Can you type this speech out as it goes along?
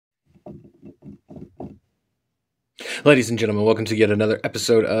Ladies and gentlemen, welcome to yet another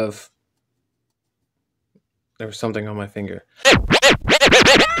episode of... There was something on my finger.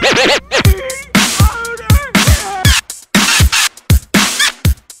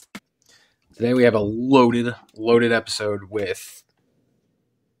 Today we have a loaded episode with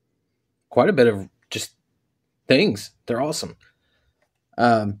quite a bit of just things. They're awesome.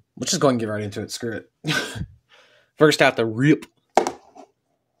 Let's just go ahead and get right into it. Screw it. First out the rip.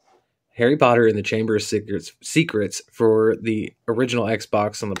 Harry Potter and the Chamber of Secrets for the original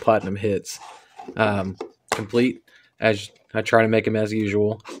Xbox on the Platinum Hits. Complete, as I try to make them as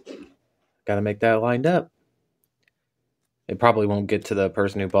usual. Got to make that lined up. It probably won't get to the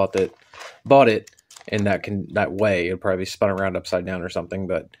person who bought it in that way. It'll probably be spun around upside down or something.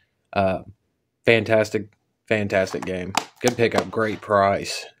 But fantastic game. Good pickup. Great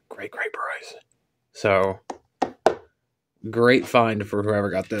price. Great price. So great find for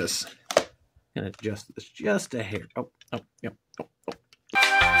whoever got this. I'm gonna adjust this just a hair. Yep.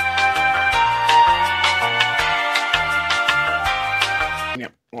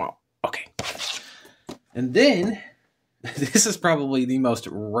 Yep. Wow. Okay. And then this is probably the most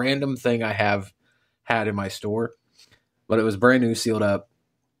random thing I have had in my store, but it was brand new, sealed up.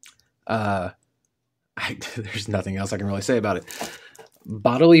 There's nothing else I can really say about it.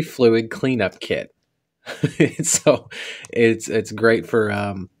 Bodily fluid cleanup kit. So it's great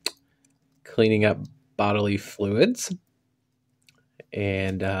for cleaning up bodily fluids.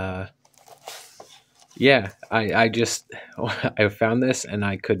 And yeah, I found this and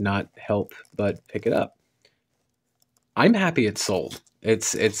I could not help but pick it up. I'm happy it's sold.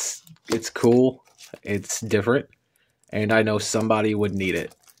 It's cool. It's different, and I know somebody would need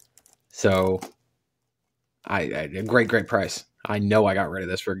it. So I great price. I know I got rid of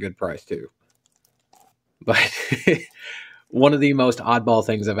this for a good price too. But one of the most oddball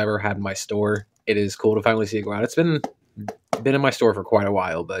things I've ever had in my store. It is cool to finally see it go out. It's been in my store for quite a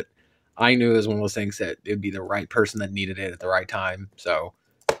while, but I knew it was one of those things that it would be the right person that needed it at the right time. So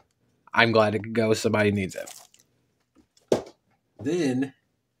I'm glad it could go. Somebody needs it. Then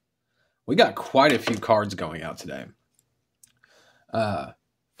we got quite a few cards going out today.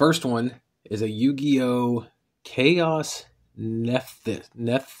 First one is a Yu-Gi-Oh! Chaos Nephthys.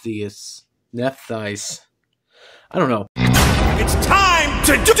 I don't know. It's time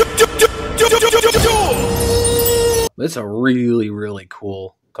to do. It's a really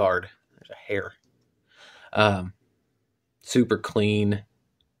cool card. There's a hair. Super clean.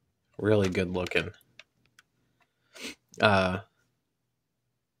 Really good looking. I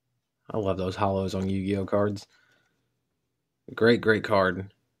love those hollows on Yu-Gi-Oh cards. Great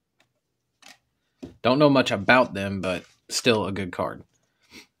card. Don't know much about them, but still a good card.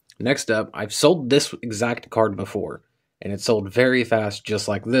 Next up, I've sold this exact card before, and it sold very fast, just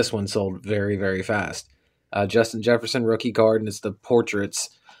like this one sold very fast. Justin Jefferson rookie card, and it's the portraits.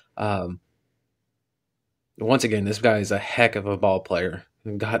 Once again, this guy is a heck of a ball player.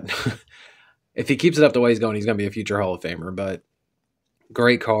 If he keeps it up the way he's going to be a future Hall of Famer. But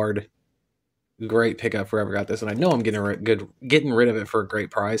great card, great pickup for whoever got this, and I know I'm getting rid of it for a great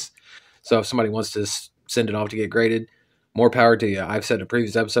price. So if somebody wants to send it off to get graded, more power to you. I've said in a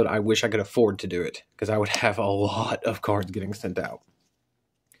previous episode, I wish I could afford to do it because I would have a lot of cards getting sent out.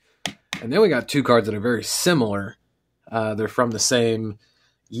 And then we got two cards that are very similar. They're from the same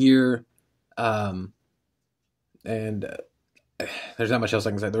year. And there's not much else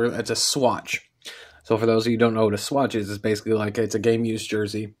I can say. It's a swatch. So for those of you who don't know what a swatch is, it's basically like it's a game-used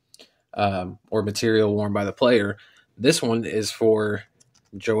jersey or material worn by the player. This one is for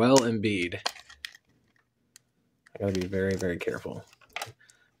Joel Embiid. I gotta be very careful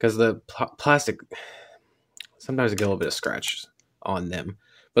because the plastic sometimes I get a little bit of scratch on them,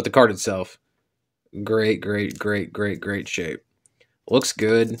 but the card itself, great shape. Looks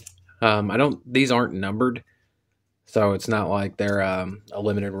good. These aren't numbered, so it's not like they're a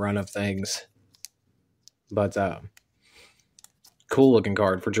limited run of things. But cool looking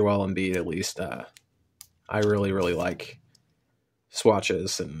card for Joel Embiid at least. I really like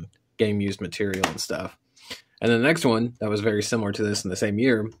swatches and game used material and stuff. And then the next one that was very similar to this in the same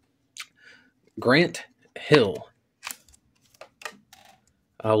year, Grant Hill.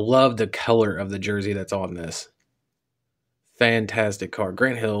 I love the color of the jersey that's on this. Fantastic card.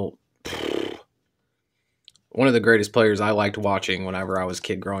 Grant Hill, one of the greatest players I liked watching whenever I was a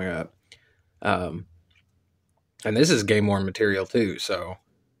kid growing up. And this is game worn material too, so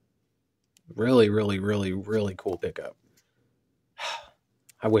really cool pickup.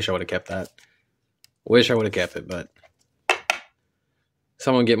 I wish I would have kept that. Wish I would have kept it, but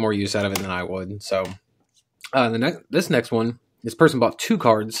someone get more use out of it than I would. So this next one, this person bought two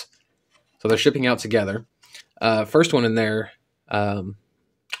cards, so they're shipping out together. First one in there,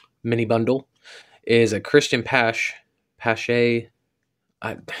 mini bundle, is a Christian Pache.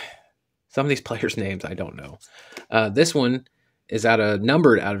 Some of these players' names I don't know. This one is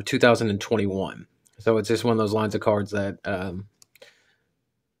numbered out of 2021. So it's just one of those lines of cards that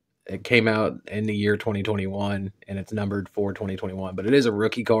it came out in the year 2021, and it's numbered for 2021. But it is a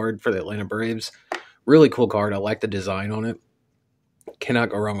rookie card for the Atlanta Braves. Really cool card. I like the design on it.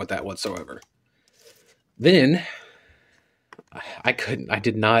 Cannot go wrong with that whatsoever. Then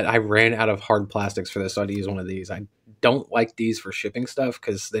I ran out of hard plastics for this, so I had to use one of these. I don't like these for shipping stuff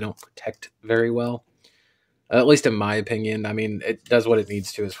because they don't protect very well. At least in my opinion. I mean, it does what it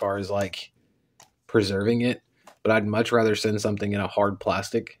needs to as far as like preserving it, but I'd much rather send something in a hard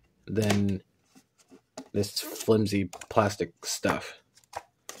plastic than this flimsy plastic stuff.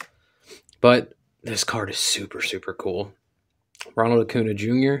 But this card is super, super cool. Ronald Acuna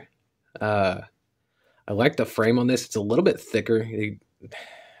Jr. I like the frame on this. It's a little bit thicker.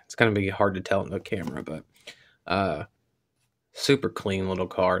 It's going to be hard to tell in the camera, but super clean little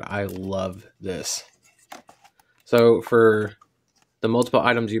card. I love this. So for the multiple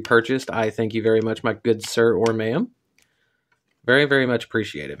items you purchased, I thank you very much, my good sir or ma'am. Very, very much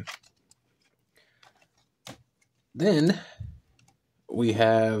appreciated. Then we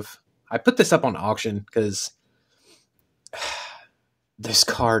have, I put this up on auction because this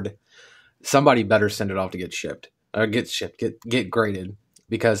card, somebody better send it off to get shipped. Or get graded.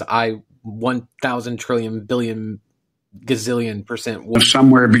 Because I 1,000 trillion billion gazillion percent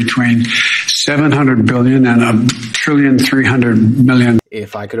somewhere between 700 billion and 1,300,000,000,000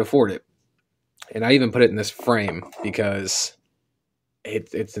 if I could afford it. And I even put it in this frame because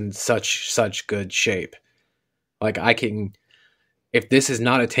it's in such good shape. Like I can, if this is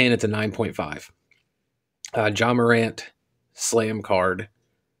not a 10, it's a 9.5. John Morant Slam card.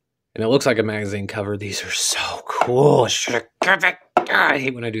 And it looks like a magazine cover. These are so cool. I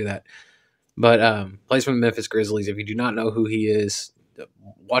hate when I do that. But plays for the Memphis Grizzlies. If you do not know who he is,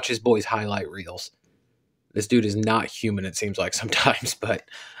 watch his boys' highlight reels. This dude is not human, it seems like sometimes. But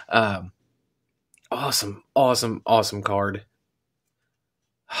awesome card.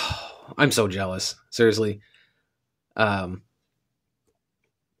 I'm so jealous. Seriously. There's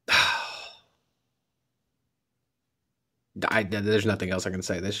nothing else I can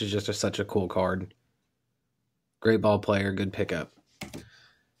say. This is just such a cool card. Great ball player, good pickup.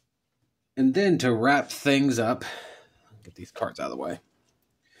 And then to wrap things up, get these cards out of the way.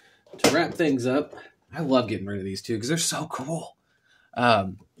 To wrap things up, I love getting rid of these two because they're so cool.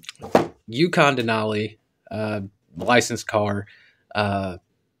 Yukon Denali, licensed car. They're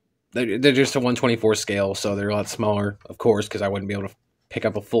just a 124 scale, so they're a lot smaller, of course, because I wouldn't be able to pick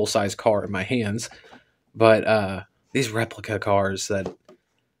up a full-size car in my hands. But these replica cars,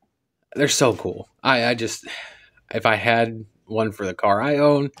 they're so cool. I just, if I had one for the car I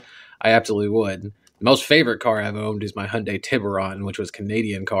own, I absolutely would. The most favorite car I've owned is my Hyundai Tiburon, which was a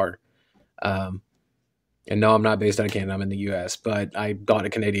Canadian car. And no, I'm not based out of Canada. I'm in the U.S., but I bought a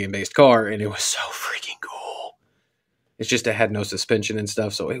Canadian-based car, and it was so freaking cool. It's just it had no suspension and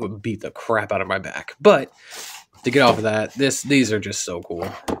stuff, so it would beat the crap out of my back. But to get off of that, these are just so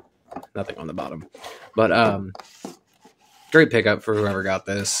cool. Nothing on the bottom. But great pickup for whoever got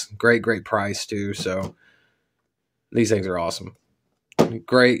this. Great price, too. So these things are awesome.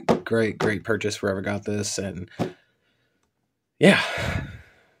 Great purchase for whoever got this. And yeah, I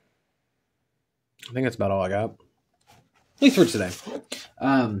think that's about all I got. At least for today.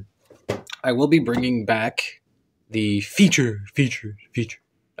 I will be bringing back the feature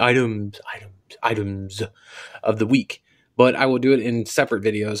items of the week. But I will do it in separate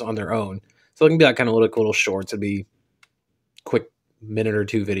videos on their own. So it can be like kind of little shorts. It'd be quick minute or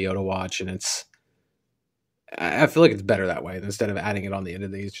two video to watch. And I feel like it's better that way instead of adding it on the end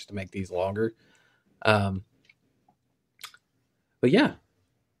of these just to make these longer. But yeah,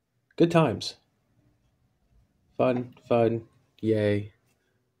 good times. Fun, yay.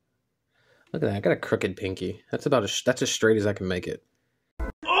 Look at that, I got a crooked pinky. That's as straight as I can make it.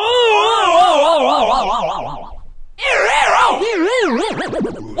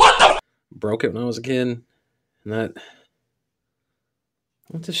 What the? Broke it when I was a kid, and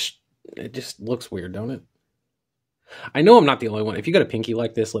it just looks weird, don't it? I know I'm not the only one. If you got a pinky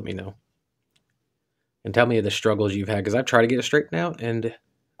like this, let me know. And tell me the struggles you've had, because I've tried to get it straightened out, and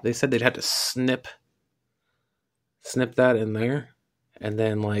they said they'd have to snip that in there, and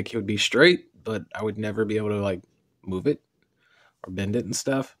then like it would be straight, but I would never be able to like move it or bend it and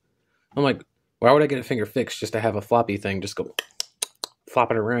stuff. I'm like, why would I get a finger fixed just to have a floppy thing just go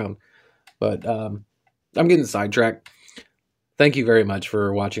flopping around? But I'm getting sidetracked. thank you very much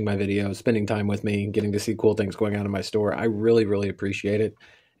for watching my video, spending time with me, getting to see cool things going on in my store. I really, really appreciate it.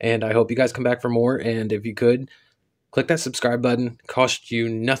 And I hope you guys come back for more. And if you could, click that subscribe button. It costs you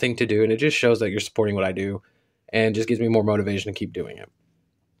nothing to do, and it just shows that you're supporting what I do and just gives me more motivation to keep doing it.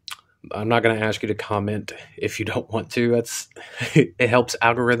 I'm not going to ask you to comment if you don't want to. It helps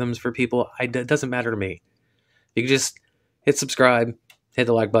algorithms for people. It doesn't matter to me. You can just hit subscribe, hit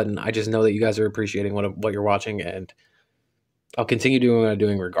the like button. I just know that you guys are appreciating what you're watching, and I'll continue doing what I'm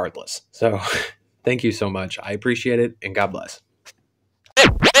doing regardless. So thank you so much. I appreciate it, and God bless.